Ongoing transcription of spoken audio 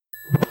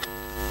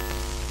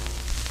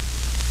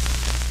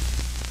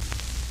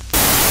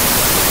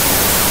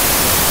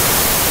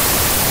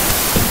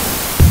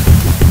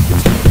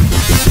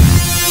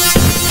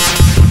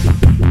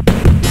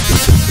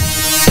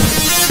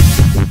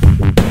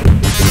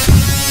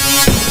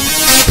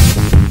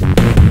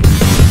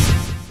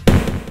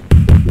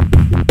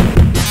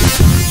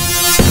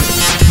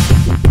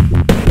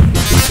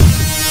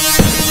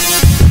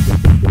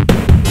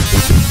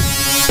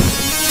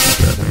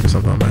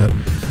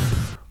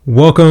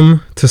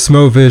Welcome to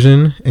Smo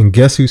Vision, and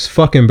guess who's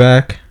fucking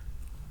back?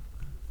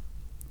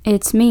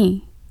 It's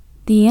me,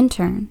 the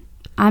intern.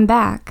 I'm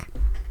back.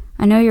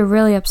 I know you're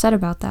really upset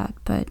about that,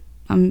 but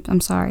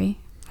I'm sorry.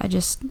 I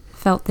just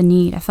felt the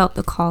need. I felt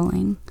the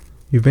calling.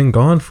 You've been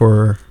gone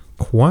for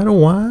quite a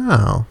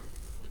while.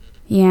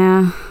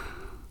 Yeah.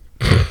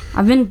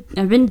 I've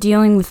been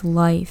dealing with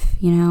life,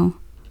 you know?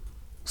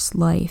 Just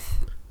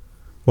life.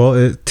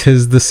 Well,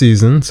 'tis the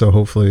season, so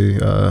hopefully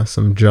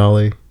some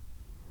jolly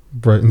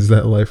brightens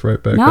that life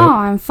right back up. No,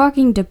 I'm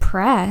fucking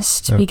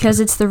depressed because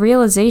it's the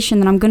realization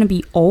that I'm gonna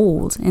be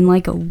old in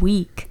like a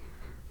week.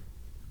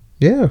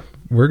 Yeah,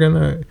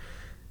 the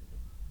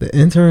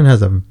intern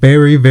has a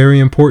very, very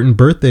important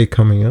birthday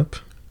coming up.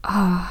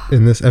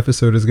 And this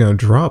episode is going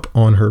to drop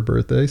on her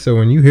birthday. So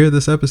when you hear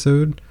this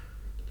episode,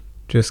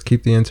 just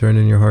keep the intern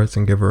in your hearts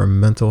and give her a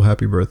mental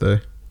happy birthday.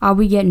 I'll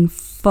be getting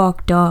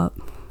fucked up.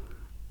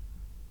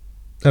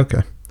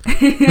 Okay.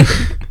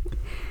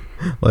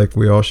 Like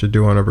we all should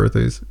do on our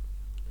birthdays.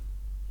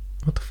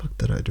 What the fuck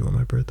did I do on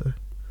my birthday?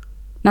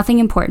 Nothing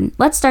important.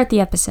 Let's start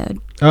the episode.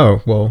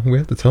 Oh, well, we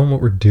have to tell them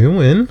what we're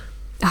doing.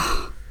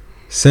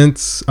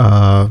 Since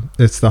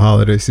it's the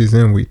holiday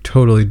season, we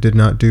totally did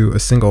not do a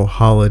single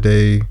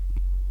holiday.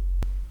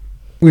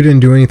 We didn't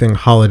do anything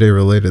holiday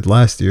related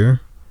last year,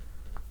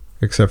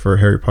 except for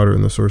Harry Potter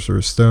and the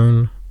Sorcerer's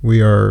Stone.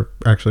 We are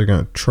actually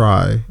going to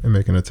try and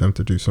make an attempt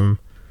to do some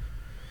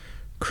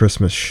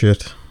Christmas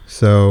shit.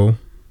 So,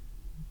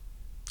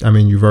 I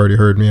mean, you've already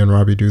heard me and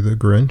Robbie do the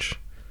Grinch.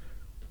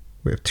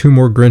 We have 2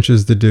 more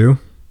Grinches to do.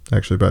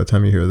 Actually, by the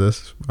time you hear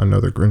this,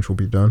 another Grinch will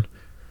be done.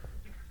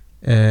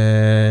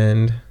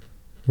 And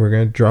we're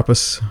going to drop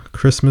us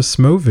Christmas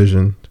Smo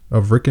Vision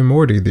of Rick and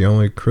Morty, the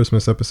only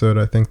Christmas episode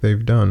I think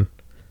they've done.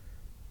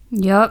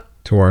 Yup.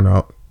 To our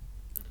knowledge.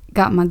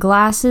 Got my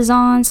glasses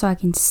on so I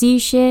can see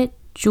shit.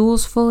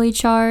 Jules fully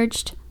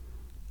charged.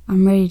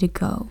 I'm ready to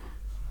go.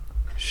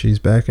 She's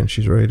back and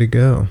she's ready to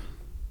go.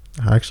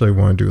 I actually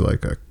want to do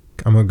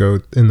I'm going to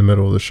go in the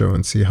middle of the show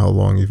and see how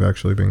long you've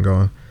actually been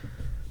gone.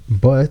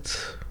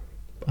 But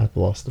I've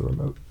lost the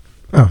remote.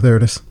 Oh, there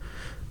it is.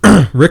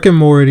 Rick and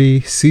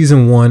Morty,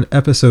 Season 1,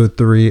 Episode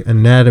 3,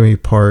 Anatomy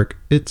Park.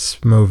 It's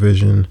Smo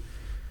Vision.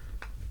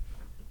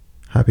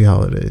 Happy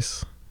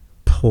holidays.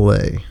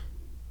 Play.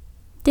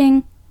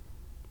 Ding.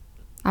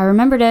 I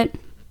remembered it.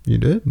 You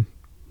did.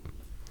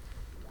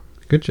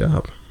 Good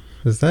job.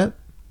 Does that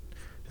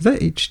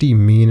HD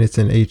mean it's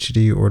in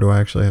HD, or do I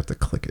actually have to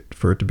click it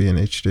for it to be in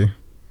HD?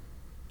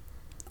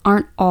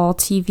 Aren't all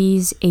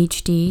TVs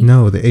HD?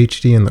 No, the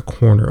HD in the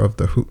corner of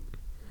the hoop.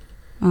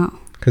 Oh.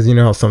 Because you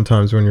know how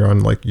sometimes when you're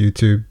on like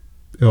YouTube,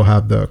 it'll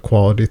have the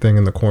quality thing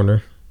in the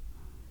corner?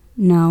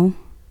 No.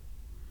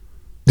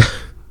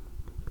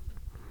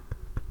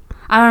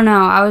 I don't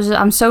know.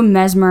 I'm so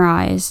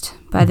mesmerized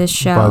by this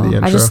show. By the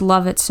intro. I just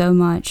love it so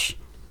much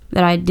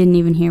that I didn't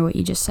even hear what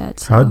you just said.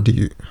 So. How do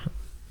you...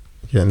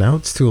 Yeah, now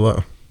it's too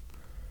low.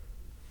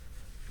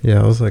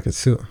 Yeah, I was like,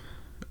 it's too...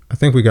 I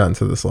think we got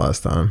into this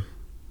last time.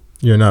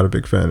 You're not a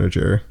big fan of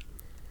Jerry.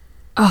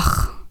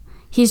 Ugh.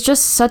 He's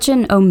just such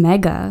an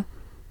omega,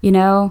 you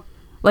know?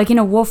 Like in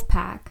a wolf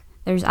pack,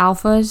 there's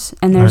alphas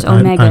and there's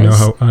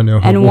omegas. I know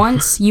how and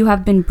once you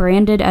have been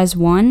branded as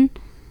one,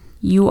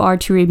 you are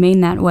to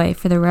remain that way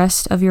for the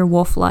rest of your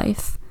wolf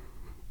life.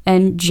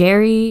 And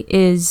Jerry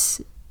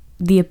is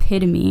the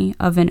epitome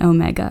of an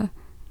omega.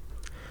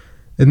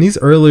 In these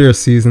earlier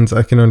seasons,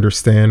 I can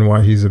understand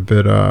why he's a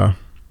bit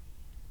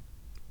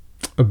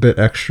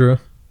extra.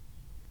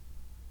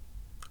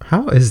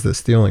 How is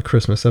this the only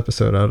Christmas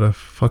episode out of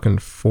fucking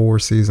 4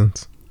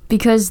 seasons?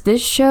 Because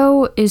this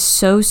show is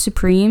so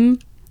supreme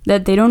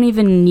that they don't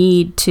even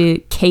need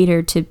to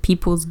cater to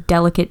people's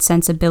delicate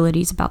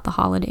sensibilities about the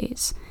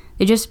holidays.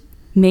 They just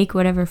make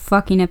whatever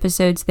fucking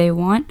episodes they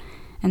want,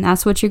 and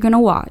that's what you're gonna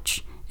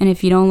watch. And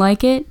if you don't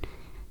like it,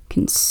 you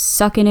can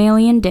suck an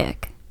alien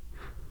dick.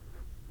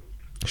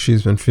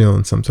 She's been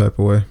feeling some type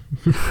of way.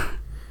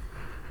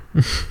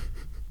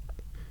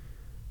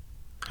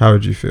 How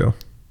would you feel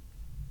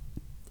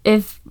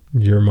if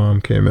your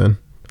mom came in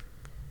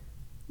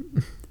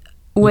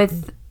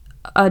with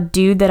a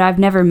dude that I've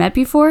never met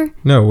before?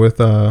 No, with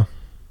a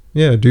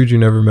dude you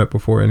never met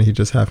before, and he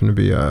just happened to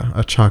be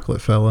a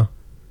chocolate fella.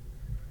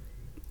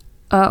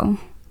 Oh,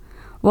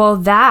 well,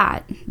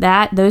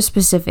 those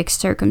specific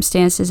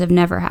circumstances have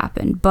never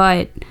happened.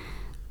 But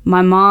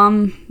my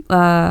mom,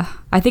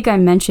 I think I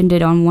mentioned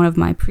it on one of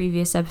my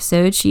previous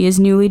episodes. She is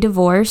newly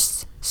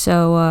divorced,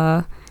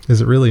 so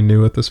is it really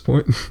new at this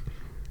point?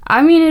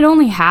 I mean, it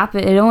only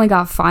happened. It only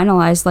got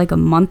finalized like a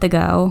month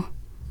ago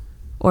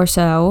or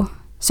so.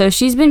 So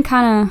she's been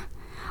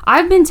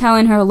I've been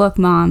telling her, look,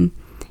 Mom,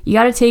 you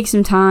got to take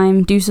some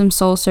time, do some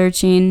soul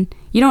searching.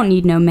 You don't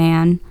need no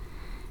man.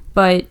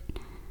 But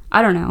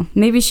I don't know.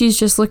 Maybe she's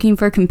just looking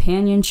for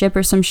companionship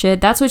or some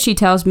shit. That's what she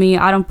tells me.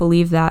 I don't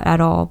believe that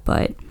at all.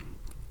 But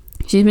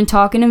she's been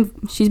talking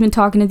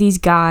to these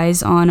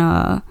guys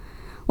on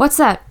what's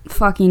that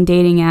fucking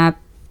dating app?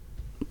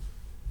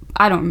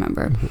 I don't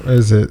remember.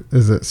 Is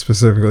it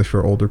specifically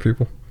for older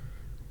people?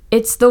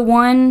 It's the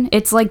one,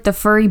 it's like the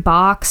furry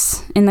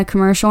box in the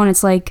commercial, and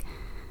it's like,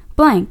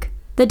 blank,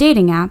 the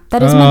dating app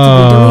that is meant to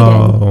be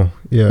deleted. Oh,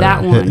 yeah.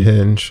 That one.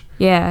 Hinge.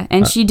 Yeah,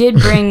 and she did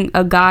bring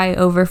a guy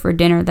over for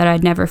dinner that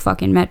I'd never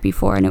fucking met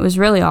before, and it was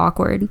really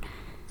awkward.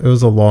 It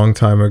was a long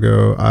time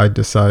ago. I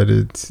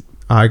decided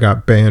I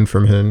got banned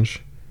from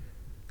Hinge.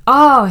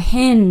 Oh,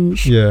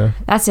 Hinge. Yeah.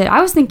 That's it.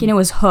 I was thinking it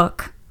was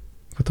Hook.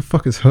 What the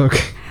fuck is Hook?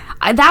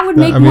 That would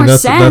make more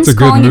sense, that's a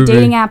good calling movie. a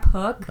dating app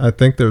Hook. I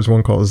think there's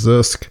one called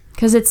Zusk.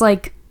 Because it's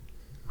like,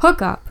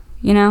 hook up,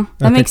 you know?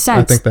 That makes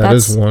sense. I think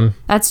that's one.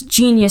 That's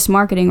genius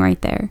marketing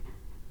right there.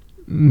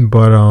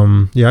 But,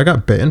 yeah, I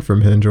got banned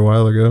from Hinge a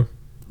while ago.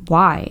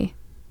 Why?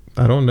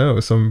 I don't know.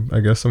 I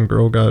guess some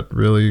girl got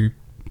really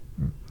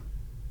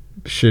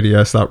shitty.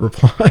 I stopped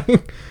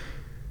replying.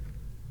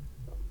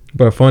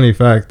 But funny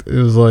fact,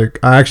 it was like,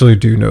 I actually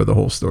do know the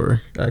whole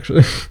story,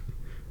 actually.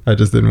 I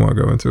just didn't want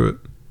to go into it.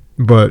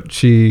 But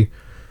she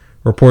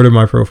reported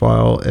my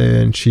profile,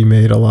 and she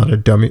made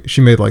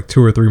she made like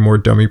 2 or 3 more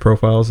dummy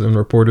profiles and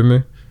reported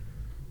me.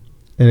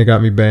 And it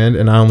got me banned.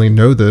 And I only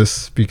know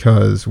this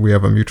because we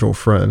have a mutual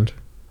friend.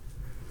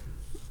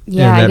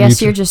 Yeah, I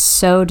guess you're just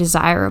so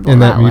desirable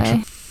that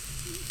way.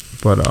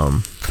 But,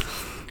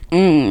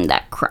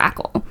 that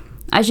crackle.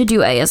 I should do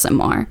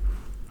ASMR.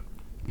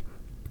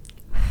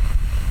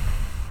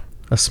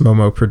 A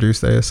Smomo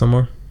produced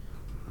ASMR.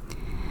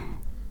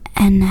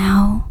 And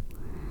now,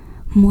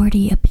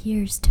 Morty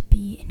appears to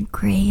be in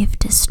grave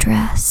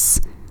distress.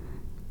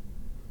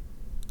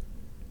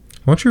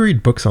 Why don't you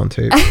read books on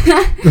tape?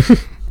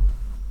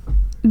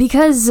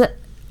 Because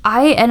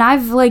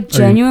I've like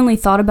genuinely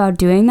thought about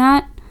doing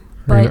that,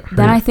 but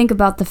then I think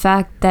about the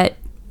fact that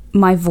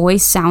my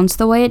voice sounds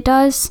the way it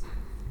does.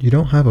 You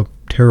don't have a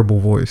terrible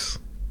voice.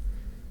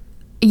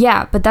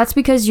 Yeah, but that's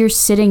because you're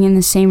sitting in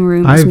the same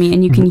room as me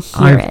and you can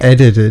hear it. I've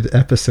edited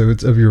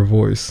episodes of your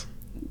voice.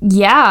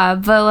 Yeah,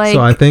 but like... So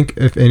I think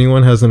if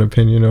anyone has an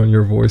opinion on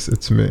your voice,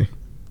 it's me.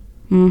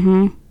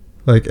 Mm-hmm.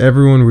 Like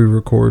everyone we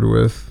record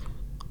with,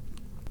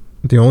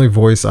 the only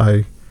voice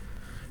I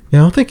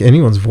don't think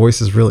anyone's voice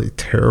is really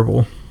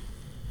terrible.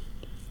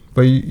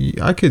 But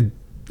I could,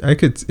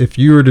 if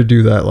you were to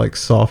do that like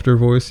softer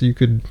voice,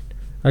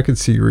 I could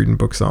see you reading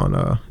books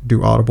on,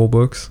 do Audible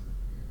books.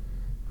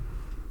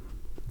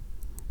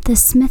 The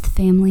Smith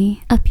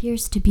family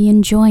appears to be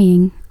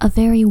enjoying a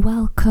very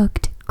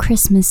well-cooked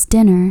Christmas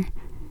dinner.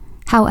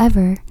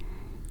 However,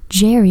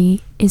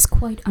 Jerry is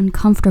quite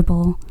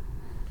uncomfortable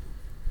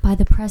by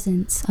the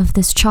presence of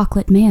this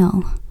chocolate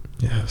male.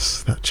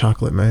 Yes, that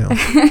chocolate male.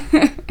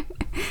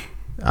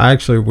 I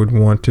actually would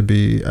want to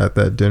be at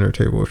that dinner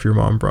table if your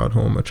mom brought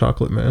home a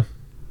chocolate man.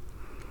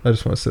 I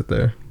just want to sit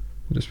there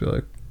and just be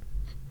like,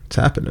 what's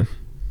happening?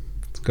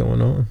 What's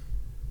going on?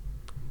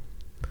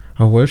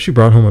 Oh, what if she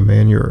brought home a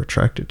man you were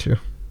attracted to?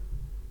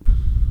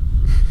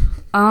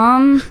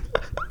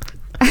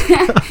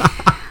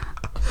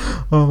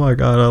 Oh my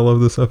god, I love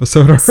this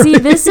episode already. See,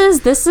 this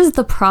is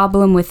the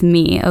problem with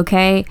me,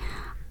 okay?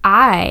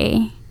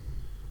 I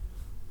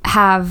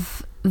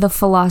have the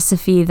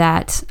philosophy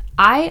that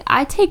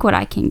I take what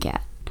I can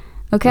get,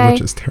 okay?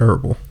 Which is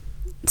terrible.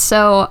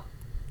 So,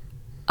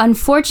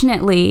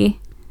 unfortunately,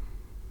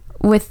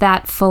 with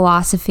that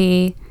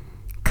philosophy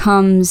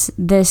comes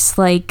this,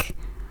 like,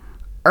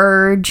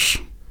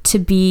 urge to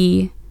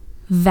be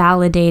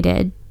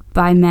validated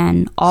by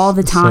men all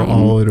the time. So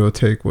all it would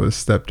take was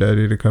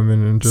stepdaddy to come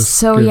in and just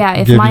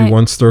give you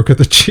one stroke of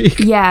the cheek.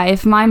 Yeah,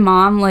 if my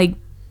mom like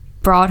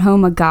brought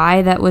home a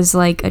guy that was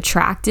like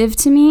attractive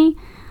to me,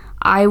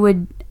 I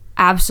would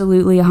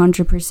absolutely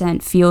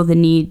 100% feel the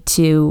need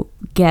to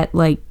get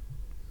like,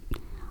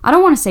 I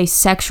don't want to say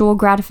sexual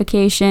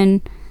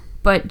gratification,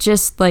 but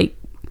just like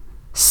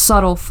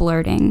subtle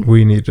flirting.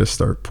 We need to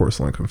start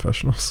Porcelain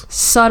Confessionals.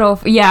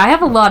 Yeah, I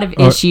have a lot of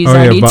issues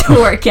I need to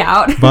work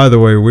out. By the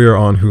way, we are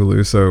on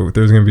Hulu, so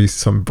there's going to be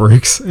some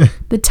breaks.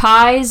 The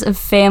ties of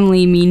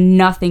family mean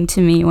nothing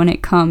to me when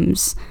it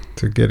comes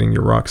to getting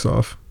your rocks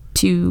off.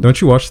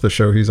 Don't you watch the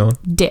show he's on?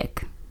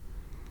 Dick.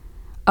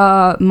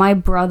 My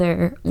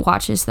brother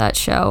watches that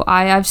show.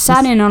 I've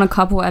sat in on a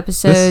couple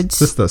episodes.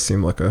 This does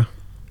seem like a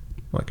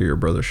your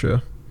brother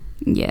show.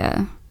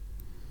 Yeah.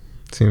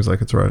 Seems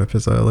like it's right up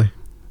his alley.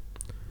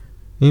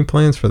 Any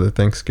plans for the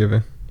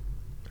Thanksgiving?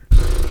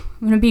 I'm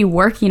going to be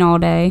working all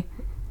day.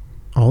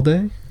 All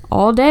day?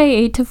 All day,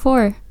 8 to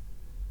 4.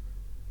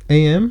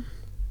 a.m.?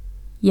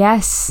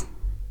 Yes.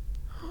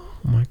 Oh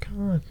my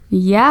god.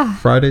 Yeah.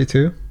 Friday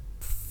too?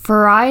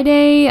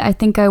 Friday, I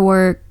think I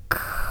work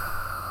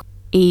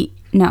 10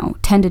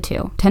 to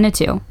 2. 10 to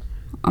 2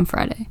 on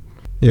Friday.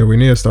 Yeah, we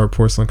need to start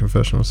Porcelain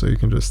Confessional so you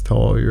can just tell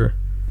all your...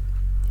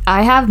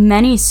 I have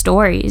many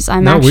stories.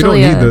 We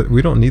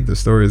don't need the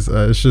stories.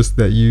 It's just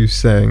that you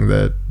saying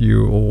that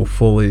you will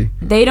fully...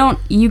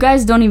 You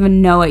guys don't even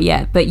know it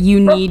yet, but you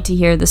need to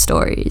hear the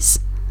stories.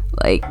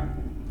 Like,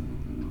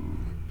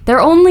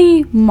 they're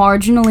only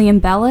marginally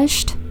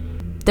embellished.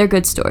 They're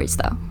good stories,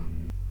 though.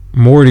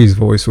 Morty's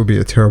voice would be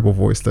a terrible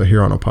voice to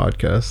hear on a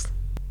podcast.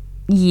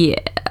 Yeah.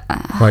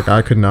 Like,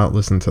 I could not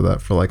listen to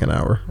that for like an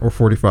hour or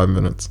 45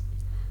 minutes.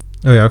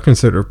 Oh yeah, I've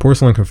considered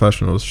Porcelain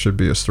Confessionals should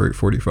be a straight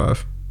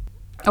 45.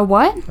 A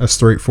what? A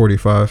straight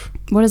 45.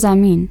 What does that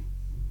mean?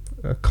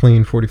 A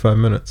clean 45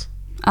 minutes.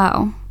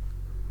 Oh.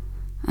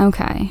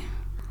 Okay.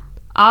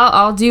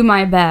 I'll do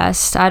my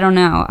best. I don't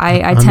know.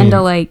 I tend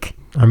to like...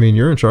 I mean,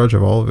 you're in charge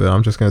of all of it.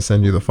 I'm just going to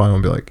send you the file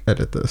and be like,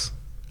 edit this.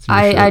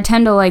 I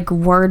tend to like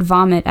word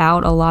vomit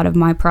out a lot of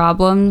my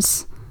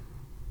problems.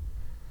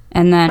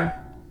 And then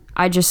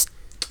I just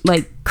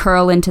like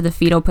curl into the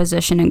fetal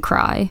position and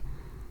cry.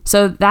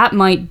 So that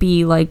might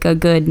be like a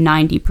good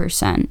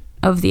 90%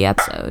 of the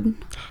episode.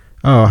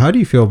 Oh, how do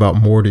you feel about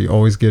Morty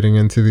always getting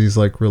into these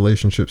like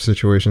relationship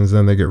situations,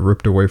 then they get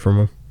ripped away from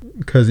him?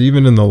 Because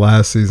even in the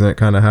last season, it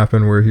kind of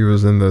happened where he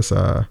was in this,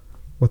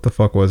 what the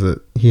fuck was it?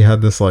 He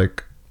had this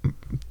like,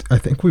 I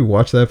think we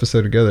watched the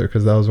episode together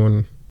because that was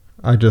when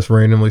I just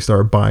randomly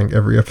started buying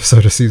every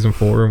episode of season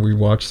 4 and we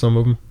watched some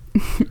of them.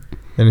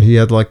 And he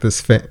had like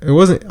this, it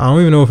wasn't, I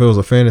don't even know if it was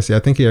a fantasy. I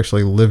think he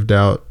actually lived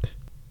out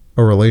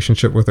a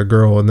relationship with a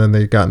girl and then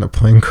they got in a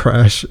plane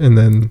crash and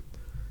then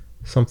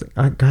something,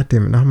 God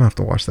damn it, now I'm gonna have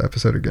to watch the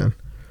episode again.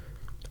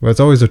 But it's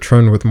always a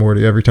trend with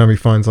Morty. Every time he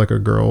finds like a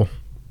girl,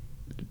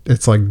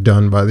 it's like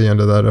done by the end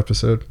of that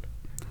episode.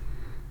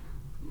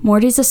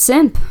 Morty's a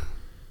simp.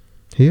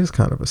 He is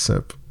kind of a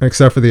simp,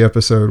 except for the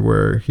episode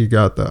where he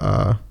got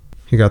the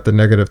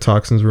negative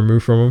toxins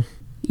removed from him.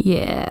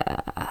 Yeah.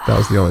 That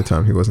was the only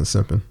time he wasn't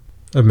simping.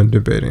 I've been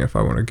debating if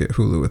I want to get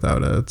Hulu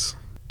without ads.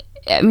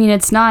 I mean,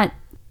 it's not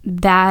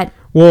that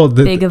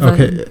big of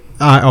a...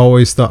 I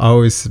always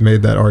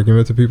made that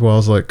argument to people. I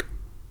was like,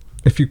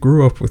 if you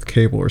grew up with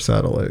cable or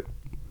satellite,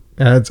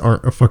 ads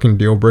aren't a fucking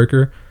deal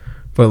breaker.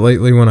 But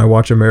lately when I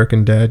watch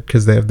American Dad,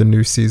 because they have the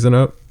new season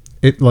up,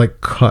 it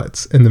like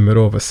cuts in the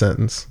middle of a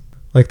sentence.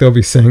 Like they'll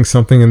be saying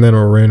something and then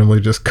it'll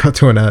randomly just cut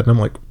to an ad and I'm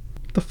like,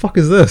 what the fuck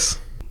is this?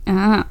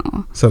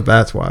 Oh. So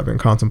that's why I've been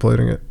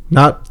contemplating it.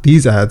 Not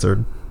these ads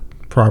are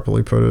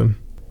properly put in.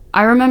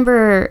 I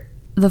remember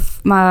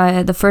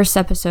the first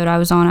episode I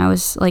was on, I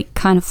was like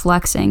kind of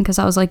flexing because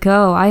I was like,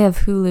 oh, I have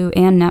Hulu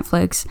and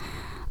Netflix.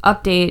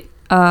 Update,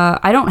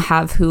 I don't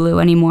have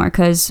Hulu anymore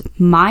because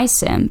my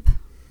simp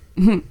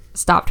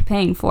stopped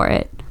paying for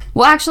it.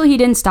 Well, actually, he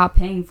didn't stop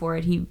paying for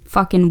it. He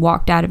fucking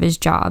walked out of his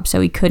job,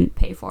 so he couldn't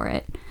pay for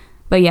it.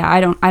 But yeah, I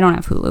don't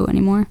have Hulu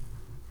anymore.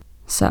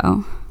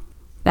 So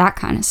that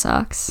kind of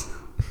sucks.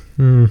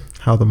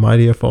 How the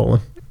mighty have fallen.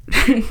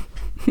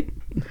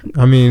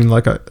 I mean,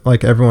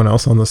 like everyone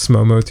else on the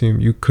SMOMO team,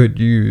 you could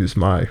use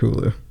my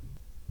Hulu.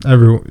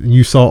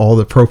 You saw all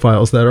the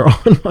profiles that are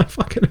on my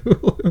fucking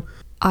Hulu.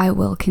 I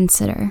will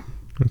consider.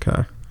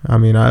 Okay. I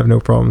mean, I have no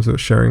problems with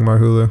sharing my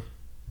Hulu.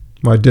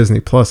 My Disney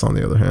Plus, on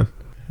the other hand,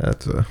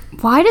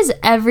 Why does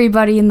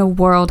everybody in the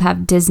world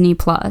have Disney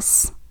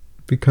Plus?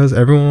 Because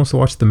everyone wants to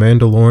watch The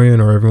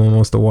Mandalorian, or everyone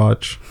wants to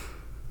watch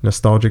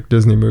nostalgic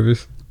Disney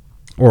movies,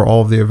 or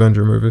all of the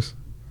Avenger movies.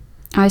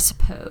 I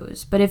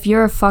suppose. But if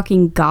you're a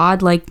fucking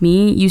god like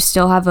me, you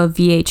still have a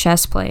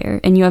VHS player,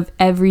 and you have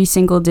every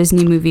single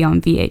Disney movie on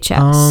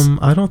VHS.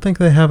 I don't think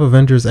they have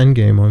Avengers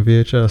Endgame on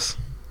VHS.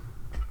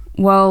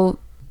 Well,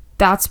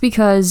 that's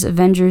because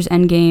Avengers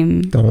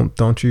Endgame...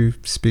 Don't you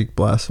speak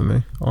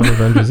blasphemy on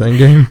Avengers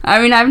Endgame.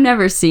 I mean, I've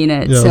never seen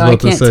it, so I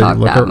can't talk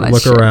that much.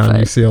 Look around,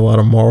 you see a lot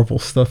of Marvel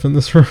stuff in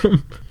this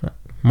room.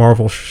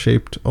 Marvel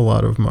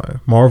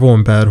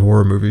and bad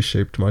horror movies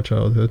shaped my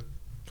childhood.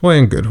 Well,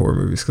 and good horror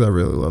movies, because I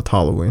really loved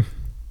Halloween.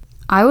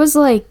 I was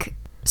like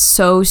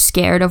so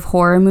scared of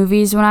horror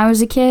movies when I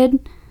was a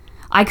kid.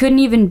 I couldn't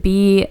even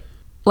be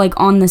like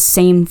on the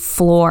same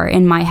floor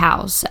in my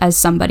house as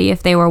somebody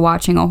if they were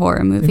watching a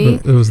horror movie.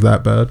 It was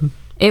that bad?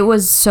 It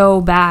was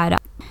so bad.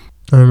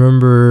 I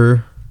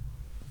remember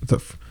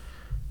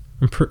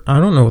I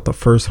don't know what the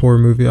first horror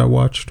movie I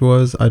watched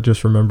was. I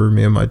just remember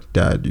me and my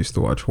dad used to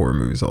watch horror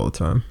movies all the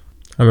time.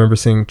 I remember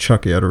seeing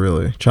Chucky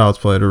Child's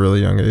Play at a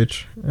really young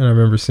age. And I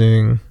remember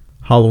seeing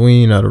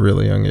Halloween at a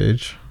really young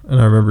age.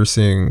 And I remember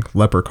seeing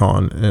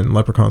Leprechaun. And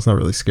Leprechaun's not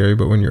really scary,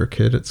 but when you're a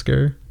kid, it's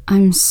scary.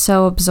 I'm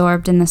so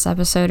absorbed in this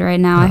episode right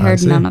now. I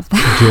heard none of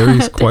that.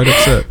 Jerry's quite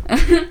upset.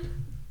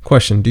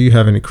 Question, do you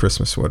have any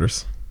Christmas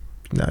sweaters?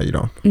 No, you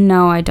don't.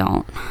 No, I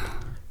don't.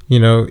 You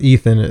know,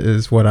 Ethan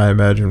is what I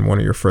imagine one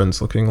of your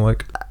friends looking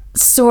like.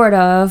 Sort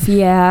of,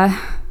 yeah.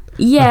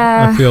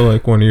 Yeah. I feel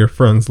like one of your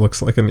friends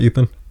looks like an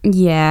Ethan.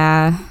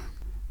 Yeah.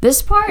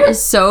 This part is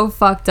so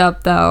fucked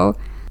up, though.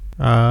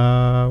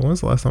 When was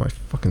the last time I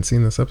fucking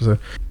seen this episode?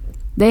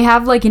 They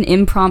have like an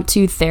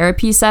impromptu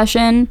therapy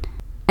session,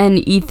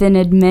 and Ethan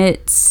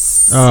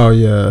admits... Oh,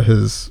 yeah,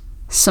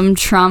 some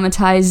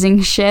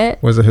traumatizing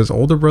shit. Was it his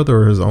older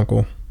brother or his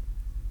uncle?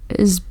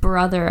 His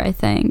brother, I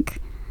think.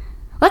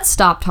 Let's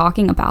stop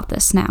talking about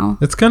this now.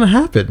 It's gonna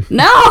happen.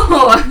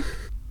 No!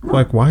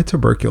 Like, why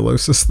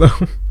tuberculosis,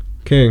 though?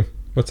 King,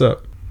 what's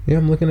up? Yeah,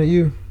 I'm looking at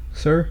you,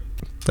 sir.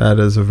 That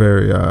is a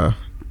very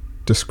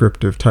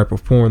descriptive type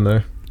of porn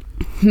there.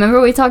 Remember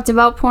we talked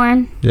about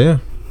porn? Yeah,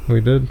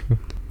 we did.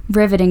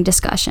 Riveting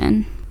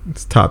discussion.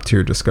 It's top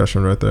tier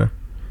discussion right there.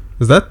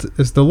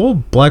 Is the little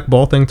black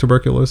ball thing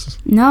tuberculosis?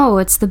 No,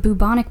 it's the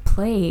bubonic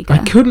plague. I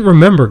couldn't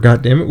remember.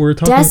 God damn it, we were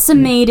talking.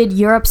 Decimated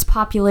Europe's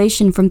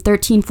population from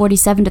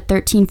 1347 to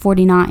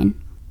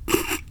 1349.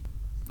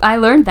 I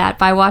learned that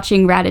by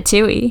watching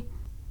Ratatouille.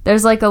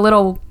 There's like a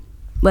little,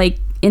 like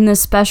in the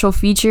special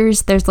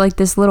features, there's like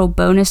this little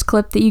bonus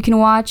clip that you can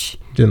watch.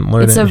 Didn't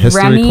learn It's it in of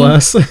history Remy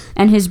class.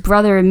 and his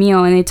brother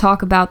Emile, and they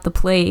talk about the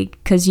plague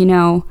because, you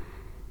know,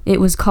 it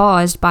was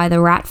caused by the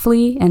rat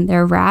flea and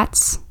their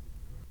rats.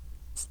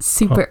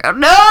 Super. Oh.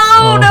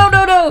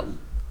 No.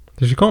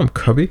 Did you call him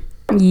Cubby?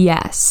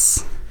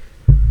 Yes.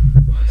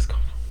 What is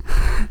going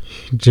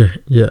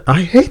on? Yeah,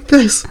 I hate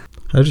this.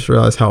 I just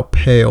realized how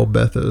pale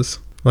Beth is.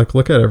 Like,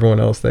 look at everyone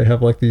else. They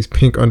have like these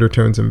pink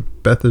undertones,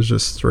 and Beth is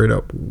just straight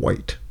up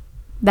white.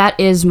 That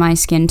is my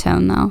skin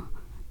tone, though.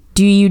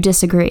 Do you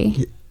disagree?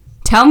 Yeah.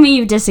 Tell me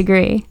you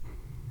disagree.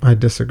 I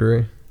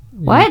disagree.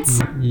 What?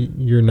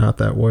 You're not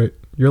that white.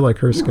 You're like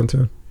her skin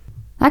tone.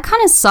 That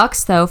kind of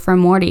sucks, though, for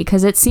Morty,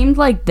 because it seemed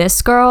like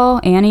this girl,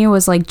 Annie,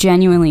 was, like,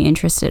 genuinely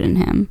interested in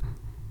him.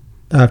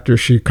 After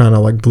she kind of,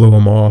 like, blew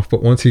him off.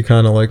 But once he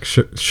kind of, like,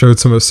 showed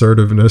some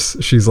assertiveness,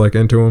 she's, like,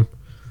 into him.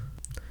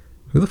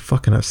 Who the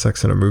fuck can have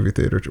sex in a movie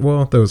theater?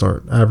 Well, those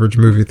aren't average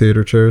movie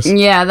theater chairs.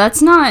 Yeah,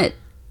 that's not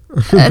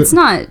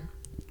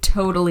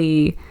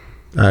totally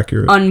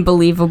accurate.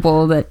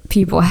 Unbelievable that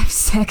people have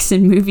sex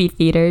in movie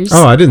theaters.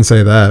 Oh, I didn't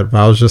say that. But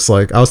I was just,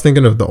 like, I was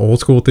thinking of the old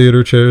school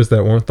theater chairs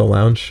that weren't the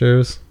lounge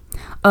chairs.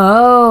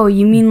 Oh,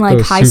 you mean like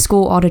high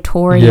school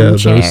auditorium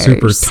chairs? Yeah, those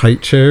super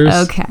tight chairs.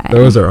 Okay.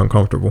 Those are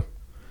uncomfortable.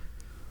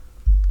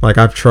 Like,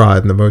 I've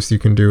tried, and the most you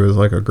can do is,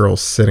 like, a girl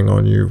sitting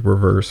on you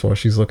reverse while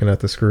she's looking at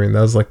the screen.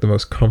 That's, like, the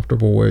most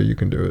comfortable way you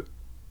can do it.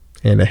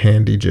 And a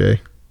handy J.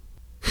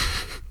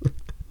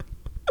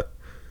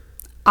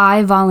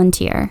 I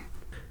volunteer.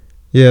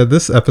 Yeah,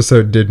 this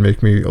episode did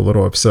make me a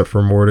little upset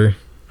for Morty,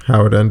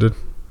 how it ended.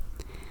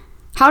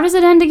 How does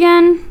it end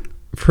again?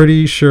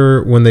 Pretty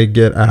sure when they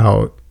get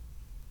out...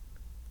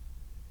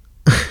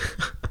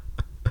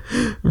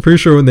 I'm pretty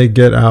sure when they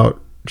get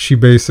out,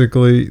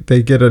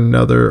 they get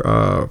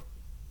another,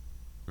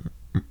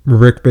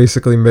 Rick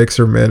basically makes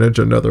her manage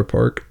another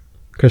park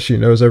because she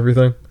knows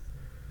everything.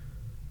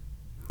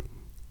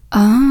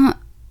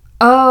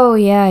 Oh,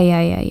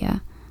 yeah.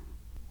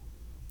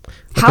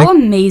 How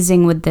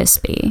amazing would this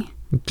be?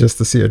 Just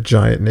to see a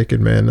giant naked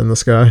man in the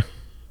sky.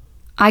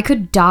 I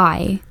could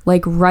die,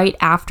 like, right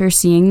after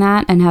seeing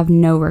that and have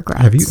no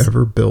regrets. Have you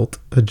ever built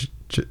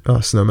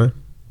a snowman?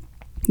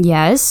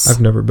 Yes.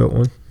 I've never built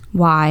one.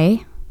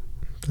 Why?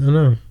 I don't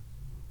know.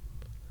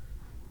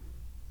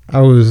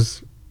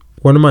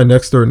 One of my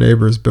next door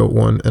neighbors built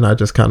one, and I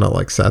just kind of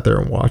like sat there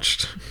and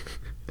watched.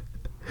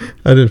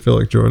 I didn't feel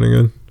like joining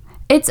in.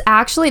 It's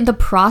actually, the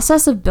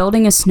process of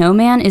building a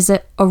snowman is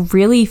a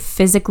really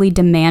physically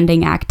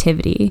demanding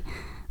activity.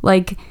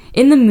 Like,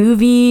 in the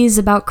movies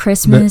about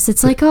Christmas,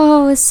 it's like,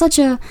 oh, it's such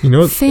a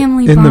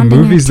family bonding in the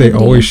movies, activity.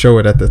 They always show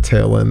it at the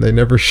tail end. They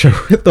never show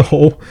it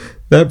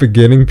that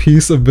beginning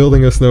piece of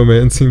building a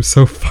snowman seems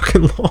so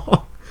fucking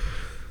long.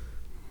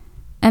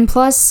 And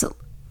plus,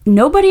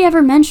 nobody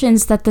ever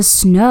mentions that the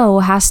snow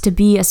has to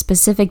be a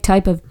specific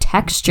type of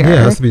texture. Yeah, it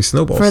has to be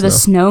snowball for snow. the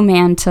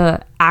snowman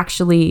to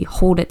actually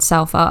hold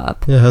itself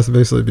up. Yeah, it has to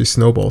basically be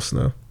snowball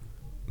snow.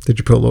 Did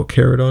you put a little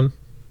carrot on?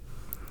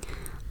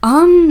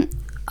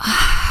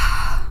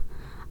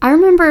 I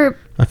remember.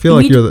 I feel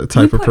like you're the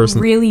type of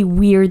person. Really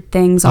weird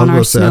things on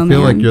our snowman. I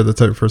feel like you're the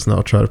type of person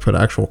that'll try to put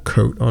actual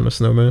coat on a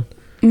snowman.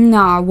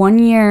 Nah, one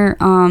year,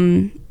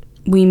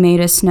 we made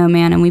a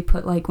snowman and we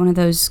put like one of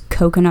those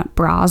coconut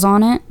bras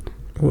on it.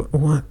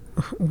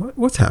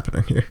 What's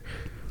happening here?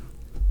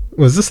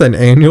 Was this an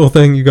annual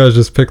thing? You guys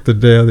just picked the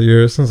day of the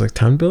year. Sounds like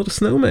time to build a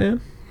snowman.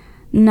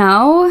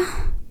 No,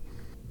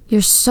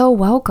 you're so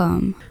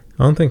welcome.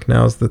 I don't think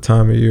now's the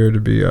time of year to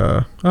be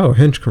a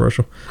Hinge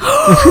commercial.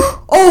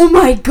 Oh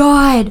my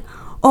god,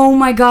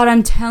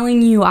 I'm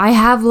telling you, I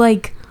have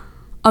like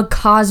a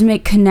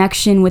cosmic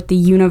connection with the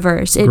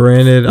universe.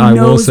 Granted, I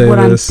will say what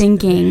this, I'm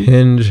thinking.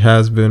 Hinge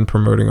has been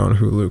promoting on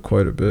Hulu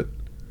quite a bit.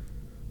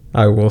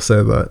 I will say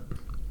that.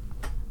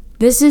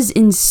 This is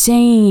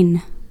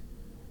insane.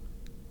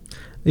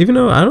 Even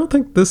though I don't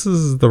think this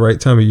is the right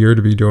time of year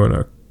to be doing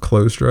a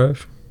clothes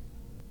drive.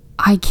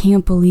 I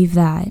can't believe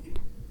that.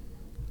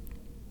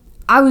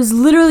 I was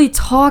literally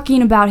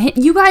talking about Hinge.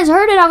 You guys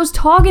heard it. I was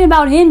talking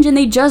about Hinge and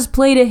they just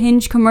played a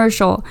Hinge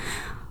commercial.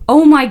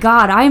 Oh my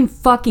god, I am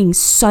fucking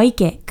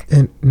psychic.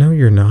 And no,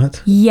 you're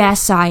not.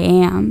 Yes, I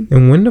am.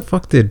 And when the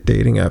fuck did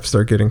dating apps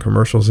start getting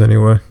commercials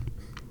anyway?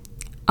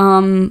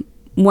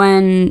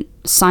 When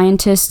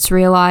scientists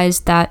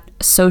realized that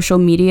social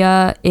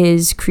media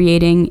is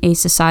creating a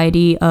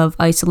society of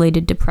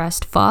isolated,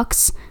 depressed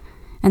fucks,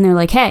 and they're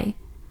like, hey,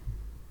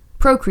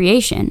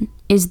 procreation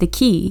is the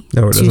key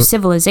to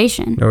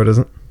civilization. No, it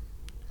isn't.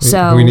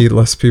 So we need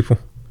less people.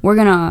 We're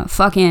gonna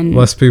fucking...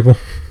 Less people.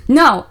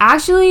 No,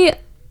 actually,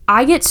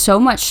 I get so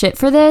much shit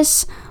for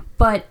this,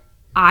 but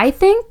I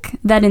think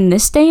that in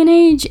this day and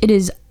age, it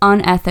is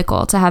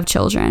unethical to have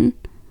children.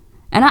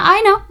 And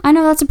I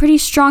know that's a pretty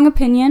strong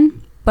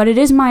opinion, but it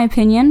is my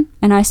opinion,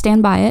 and I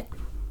stand by it.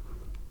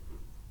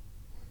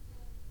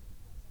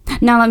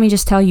 Now let me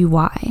just tell you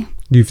why.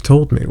 You've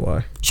told me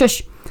why.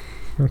 Shush.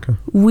 Okay.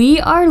 We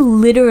are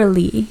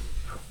literally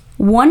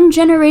one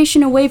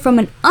generation away from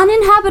an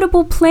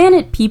uninhabitable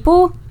planet,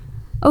 people.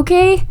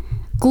 Okay?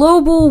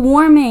 Global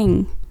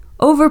warming,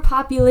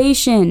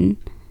 overpopulation.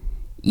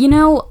 You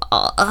know,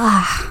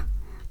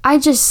 I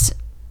just...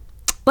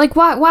 Like,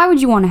 why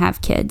would you want to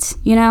have kids,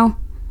 you know?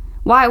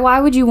 Why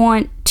would you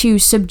want to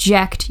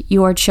subject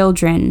your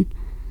children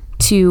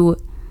to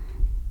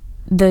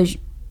the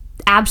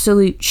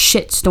absolute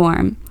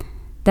shitstorm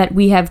that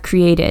we have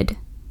created?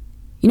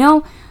 You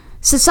know,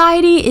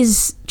 society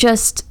is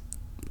just...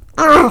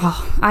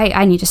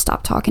 I need to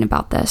stop talking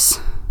about this.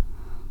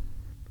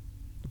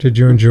 Did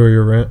you enjoy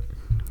your rant?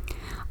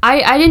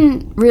 I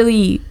didn't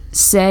really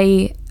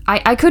say...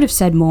 I could have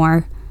said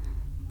more,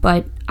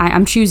 but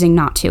I'm choosing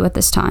not to at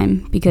this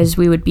time because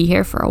we would be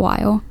here for a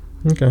while.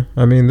 Okay.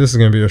 I mean, this is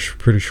going to be a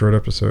pretty short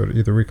episode.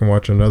 Either we can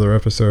watch another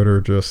episode or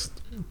just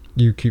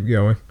you keep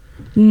going.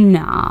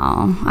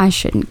 No, I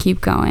shouldn't keep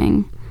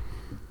going.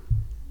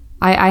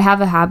 I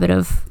have a habit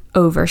of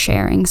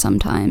oversharing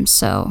sometimes,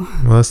 so...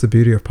 Well, that's the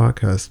beauty of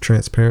podcasts.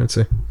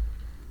 Transparency.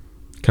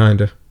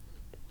 Kinda.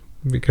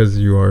 Because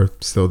you are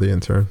still the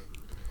intern.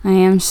 I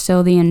am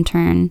still the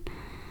intern.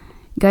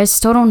 You guys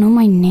still don't know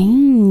my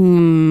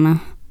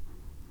name.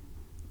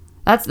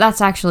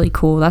 That's actually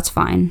cool. That's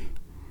fine.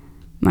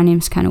 My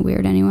name's kind of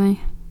weird anyway.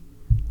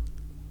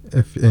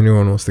 If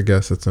anyone wants to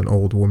guess, it's an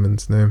old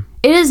woman's name.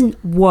 It is...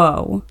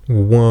 Whoa.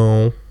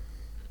 Whoa.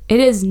 It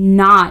is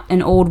not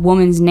an old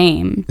woman's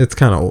name. It's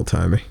kind of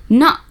old-timey.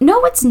 No,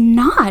 it's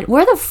not.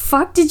 Where the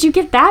fuck did you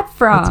get that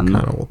from? It's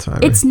kind of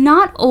old-timey. It's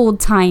not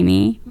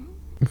old-timey.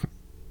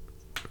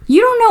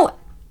 You don't know...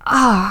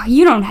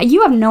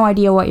 you have no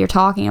idea what you're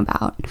talking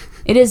about.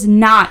 It is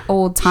not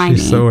old-timey.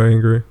 She's so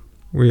angry.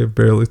 We have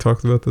barely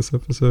talked about this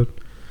episode.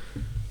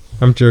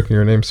 I'm joking.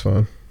 Your name's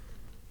fine.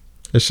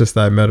 It's just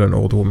that I met an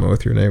old woman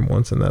with your name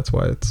once, and that's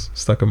why it's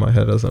stuck in my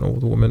head as an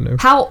old woman name.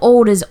 How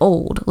old is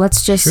old?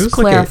 Let's just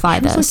clarify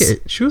this.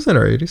 She was in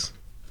her 80s.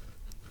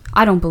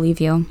 I don't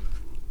believe you.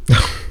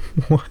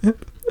 What?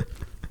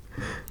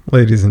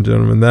 Ladies and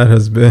gentlemen, that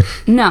has been...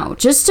 No,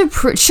 just to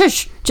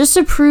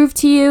prove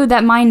to you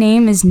that my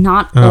name is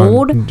not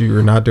old.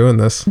 You're not doing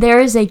this. There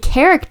is a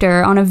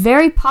character on a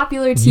very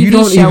popular TV show you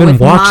don't even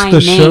with watch my the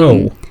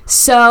name. show.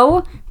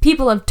 So,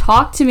 people have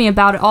talked to me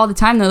about it all the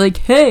time. They're like,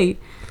 hey,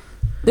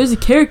 there's a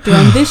character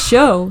on this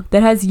show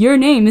that has your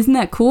name. Isn't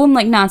that cool? I'm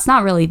like, no, it's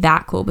not really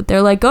that cool. But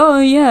they're like, oh,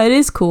 yeah, it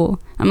is cool.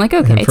 I'm like,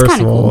 okay, it's kind of cool.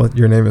 First of all,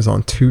 your name is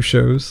on 2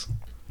 shows.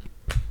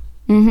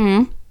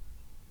 Mm-hmm.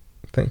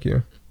 Thank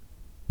you.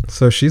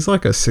 So she's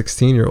like a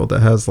 16-year-old that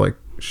has like...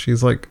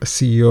 She's like a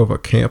CEO of a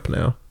camp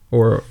now.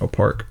 Or a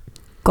park.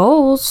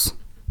 Goals.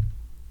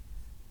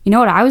 You know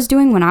what I was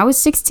doing when I was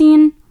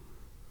 16?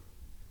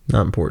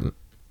 Not important.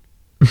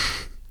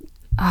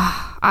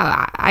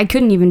 I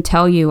couldn't even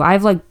tell you.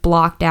 I've like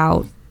blocked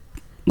out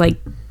like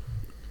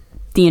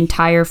the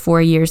entire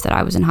 4 years that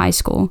I was in high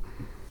school.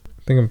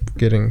 I think I'm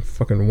getting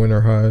fucking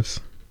winter hives.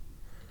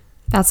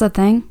 That's a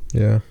thing?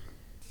 Yeah.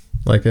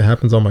 Like it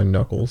happens on my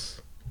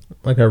knuckles.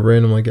 Like I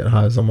randomly get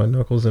hives on my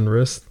knuckles and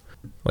wrist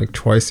like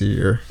twice a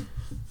year.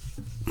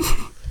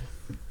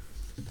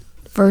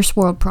 First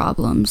world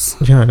problems.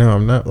 Yeah, I know.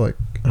 I'm not like,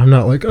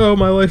 oh,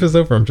 my life is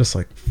over. I'm just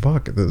like,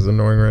 fuck, this is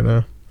annoying right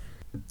now.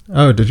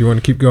 Oh, did you want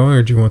to keep going,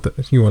 or did you want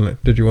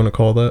to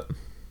call that?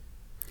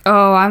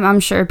 Oh, I'm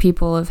sure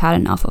people have had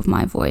enough of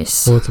my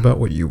voice. Well, it's about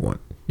what you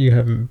want. You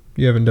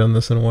haven't done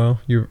this in a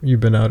while. You've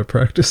been out of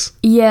practice.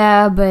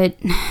 Yeah, but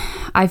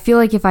I feel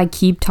like if I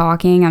keep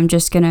talking, I'm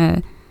just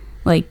gonna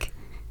like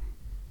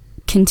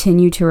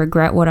continue to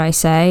regret what I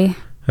say.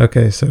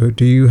 Okay, so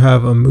do you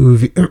have a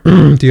movie?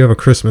 Do you have a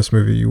Christmas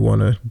movie you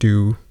want to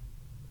do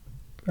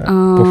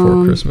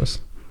before Christmas?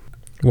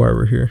 While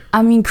we're here.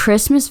 I mean,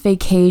 Christmas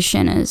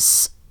Vacation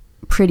is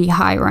pretty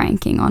high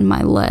ranking on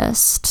my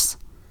list,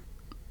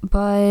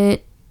 but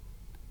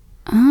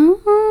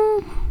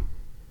I'll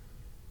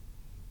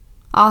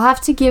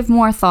have to give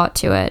more thought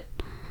to it.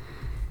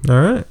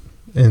 All right.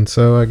 And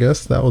so I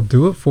guess that will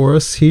do it for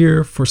us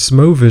here for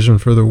Smo-Vision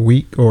for the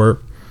week, or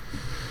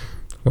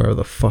wherever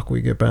the fuck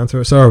we get bound to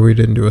it. Sorry we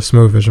didn't do a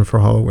Smo-Vision for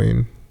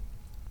Halloween.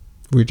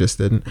 We just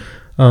didn't.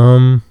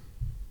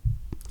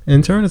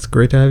 Intern, it's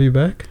great to have you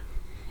back.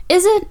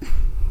 Is it?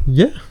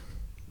 Yeah.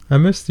 I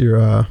missed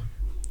your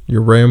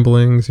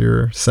ramblings,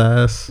 your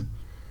sass.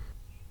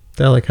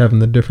 I like having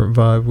the different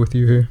vibe with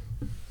you here.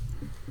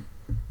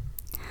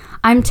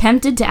 I'm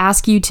tempted to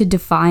ask you to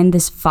define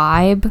this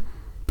vibe,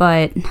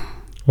 but...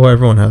 Well,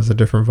 everyone has a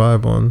different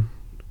vibe on.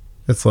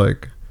 It's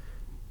like...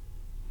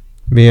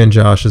 Me and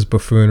Josh is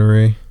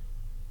buffoonery.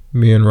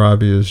 Me and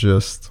Robbie is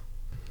just...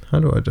 How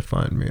do I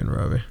define me and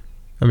Robbie?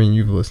 I mean,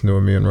 you've listened to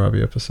a me and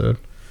Robbie episode.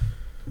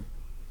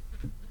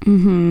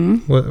 Mm-hmm.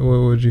 What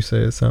would you say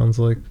it sounds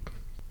like?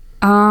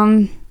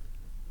 I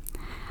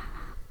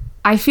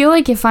feel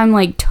like if I'm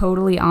like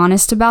totally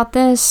honest about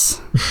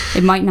this,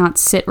 it might not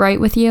sit right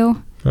with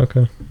you.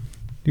 Okay.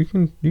 You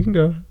can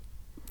go.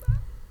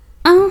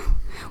 Oh,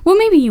 well,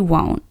 maybe you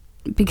won't,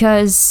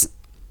 because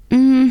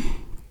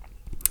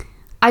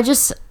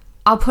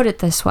I'll put it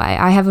this way.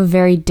 I have a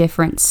very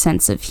different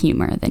sense of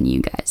humor than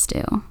you guys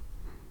do.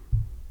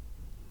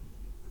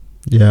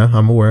 Yeah,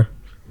 I'm aware.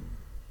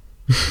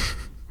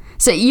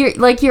 So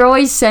you're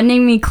always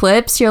sending me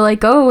clips. You're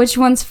like, oh, which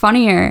one's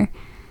funnier?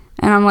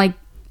 And I'm like,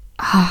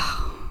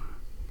 oh,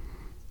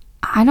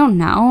 I don't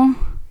know.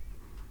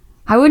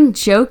 I wouldn't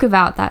joke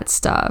about that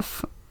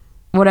stuff.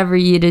 Whatever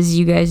it is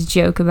you guys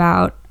joke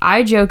about.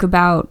 I joke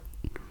about...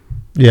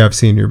 Yeah, I've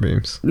seen your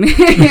memes.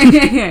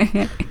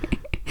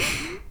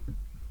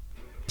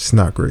 It's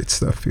not great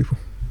stuff, people.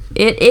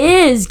 It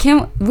is.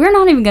 We're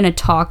not even going to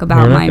talk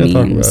about my memes.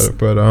 Talk about it,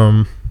 but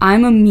I'm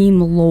a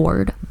meme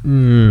lord.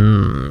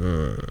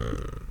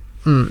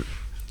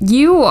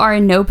 You are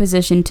in no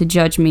position to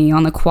judge me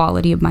on the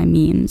quality of my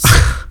memes.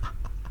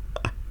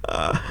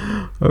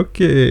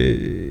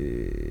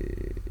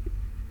 Okay.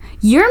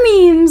 Your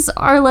memes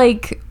are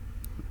like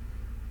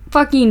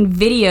fucking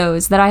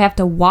videos that I have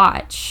to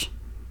watch.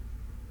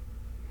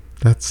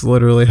 That's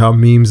literally how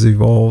memes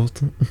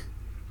evolved.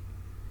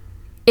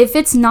 If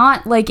it's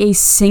not like a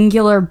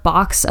singular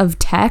box of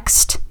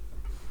text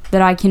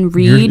that I can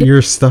read,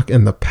 you're stuck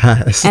in the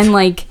past. And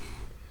like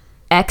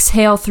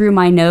exhale through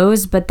my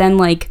nose, but then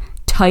like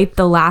type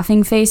the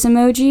laughing face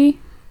emoji.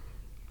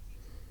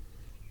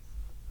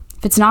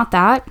 If it's not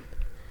that,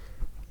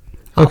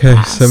 I'll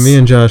pass. So me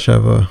and Josh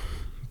have a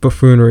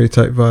buffoonery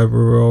type vibe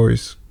where we're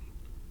always,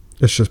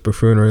 it's just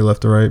buffoonery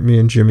left and right. Me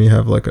and Jimmy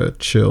have like a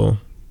chill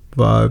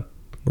vibe.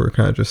 We're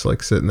kind of just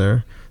like sitting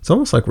there. It's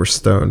almost like we're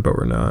stoned, but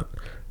we're not.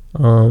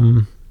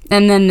 And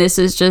then this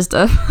is just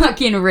a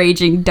fucking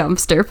raging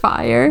dumpster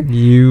fire.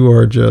 You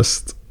are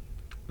just,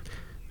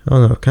 I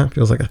don't know, it kind of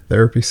feels like a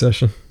therapy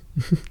session.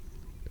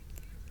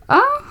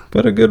 Oh.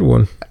 But a good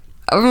one.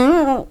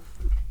 And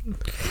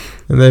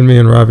then me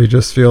and Robbie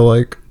just feel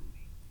like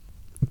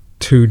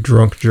two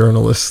drunk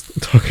journalists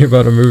talking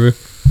about a movie.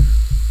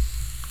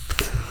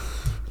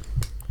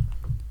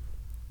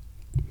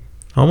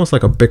 Almost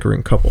like a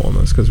bickering couple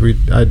almost, because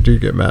I do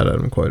get mad at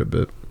him quite a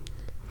bit.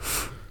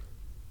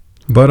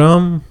 But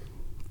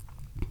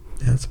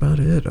that's about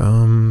it.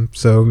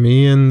 So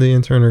me and the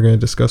intern are going to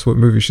discuss what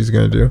movie she's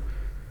going to do.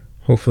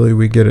 Hopefully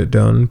we get it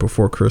done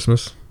before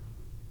Christmas.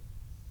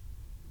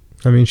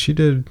 I mean, she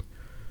did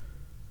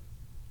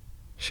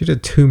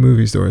 2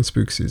 movies during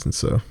spook season,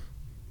 so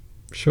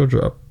she'll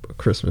drop a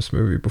Christmas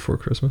movie before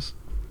Christmas.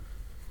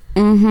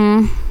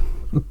 Mm-hmm.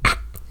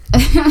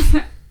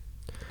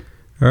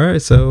 All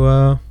right,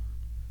 so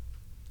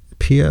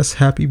P.S.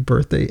 Happy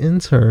birthday,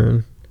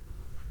 intern.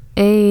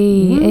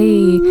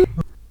 Hey.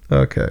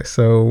 Okay,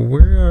 so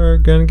we're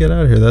gonna get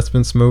out of here. That's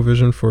been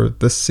Smo-Vision for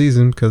this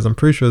season, because I'm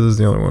pretty sure this is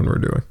the only one we're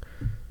doing.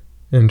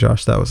 And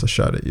Josh, that was a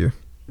shot at you.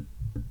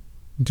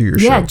 Do your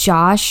show. Yeah,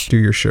 Josh. Do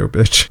your show,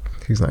 bitch.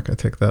 He's not gonna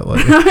take that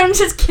lightly. I'm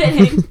just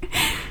kidding.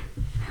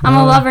 I'm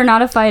a lover,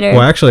 not a fighter.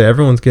 Well, actually,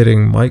 everyone's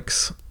getting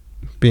mics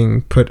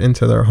being put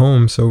into their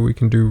home so we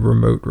can do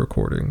remote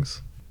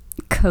recordings.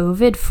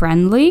 COVID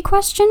friendly? ?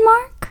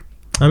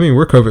 I mean,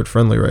 we're COVID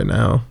friendly right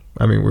now.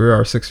 I mean, we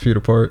are 6 feet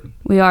apart.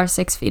 We are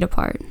 6 feet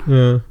apart.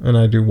 Yeah, and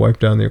I do wipe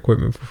down the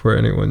equipment before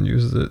anyone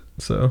uses it,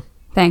 so.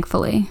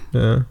 Thankfully.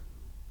 Yeah.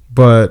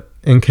 But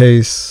in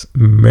case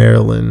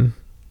Maryland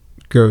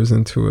goes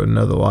into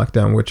another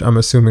lockdown, which I'm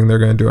assuming they're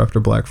going to do after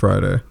Black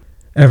Friday,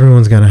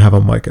 everyone's going to have a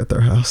mic at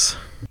their house.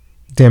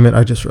 Damn it,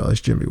 I just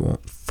realized Jimmy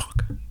won't.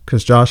 Fuck.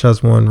 Because Josh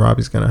has one,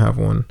 Robbie's going to have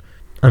one.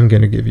 I'm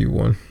going to give you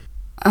one.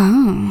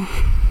 Oh.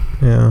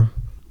 Yeah.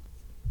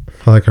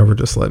 I like how we're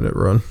just letting it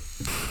run.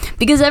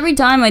 Because every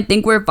time I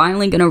think we're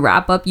finally going to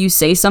wrap up, you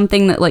say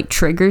something that like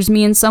triggers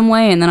me in some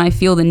way, and then I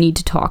feel the need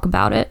to talk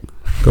about it.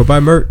 Go buy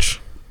merch.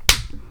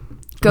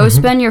 Go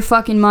spend your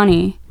fucking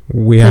money.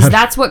 Because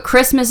that's what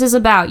Christmas is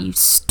about, you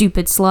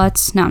stupid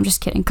sluts. No, I'm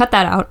just kidding. Cut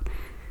that out.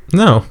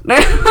 No.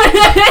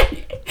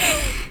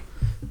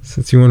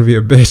 Since you want to be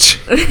a bitch.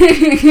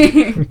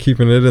 I'm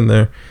keeping it in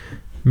there.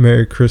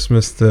 Merry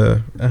Christmas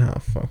to... Oh,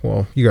 fuck.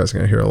 Well, you guys are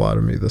going to hear a lot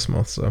of me this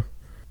month, so...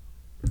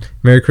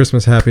 Merry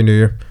Christmas, Happy New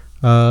Year.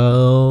 We're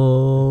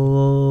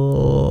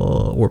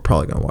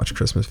probably going to watch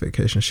Christmas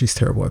Vacation. She's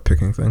terrible at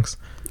picking things.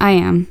 I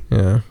am.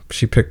 Yeah.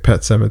 She picked Pet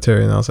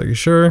Sematary, and I was like, you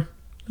sure?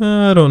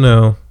 I don't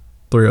know.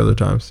 3 other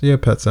times. Yeah,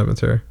 Pet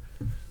Sematary.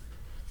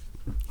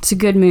 It's a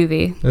good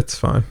movie. It's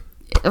fine.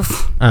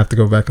 Ugh. I have to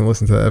go back and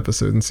listen to that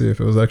episode and see if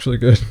it was actually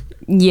good.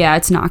 Yeah,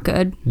 it's not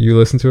good. You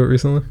listened to it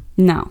recently?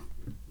 No.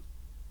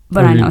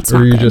 But I know it's not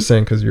good. Or are you just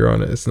saying because you're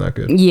on it, it's not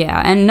good?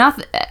 Yeah, and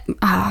nothing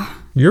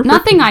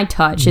I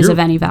touch is of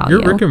any value.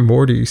 Your Rick and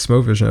Morty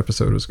Smo-Vision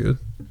episode was good.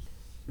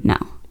 No.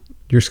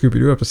 Your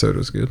Scooby-Doo episode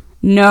was good.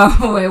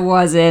 No, it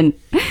wasn't.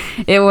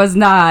 It was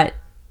not.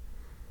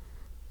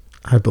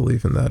 I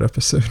believe in that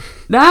episode.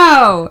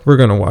 No. We're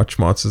gonna watch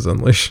Monsters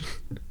Unleashed.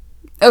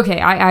 Okay,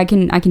 I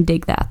can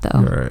dig that though.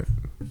 All right,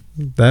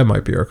 that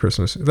might be our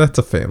Christmas. That's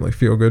a family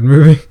feel-good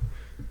movie.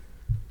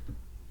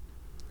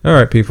 All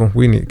right, people,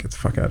 we need to get the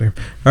fuck out of here.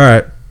 All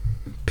right,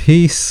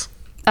 peace.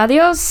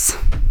 Adios.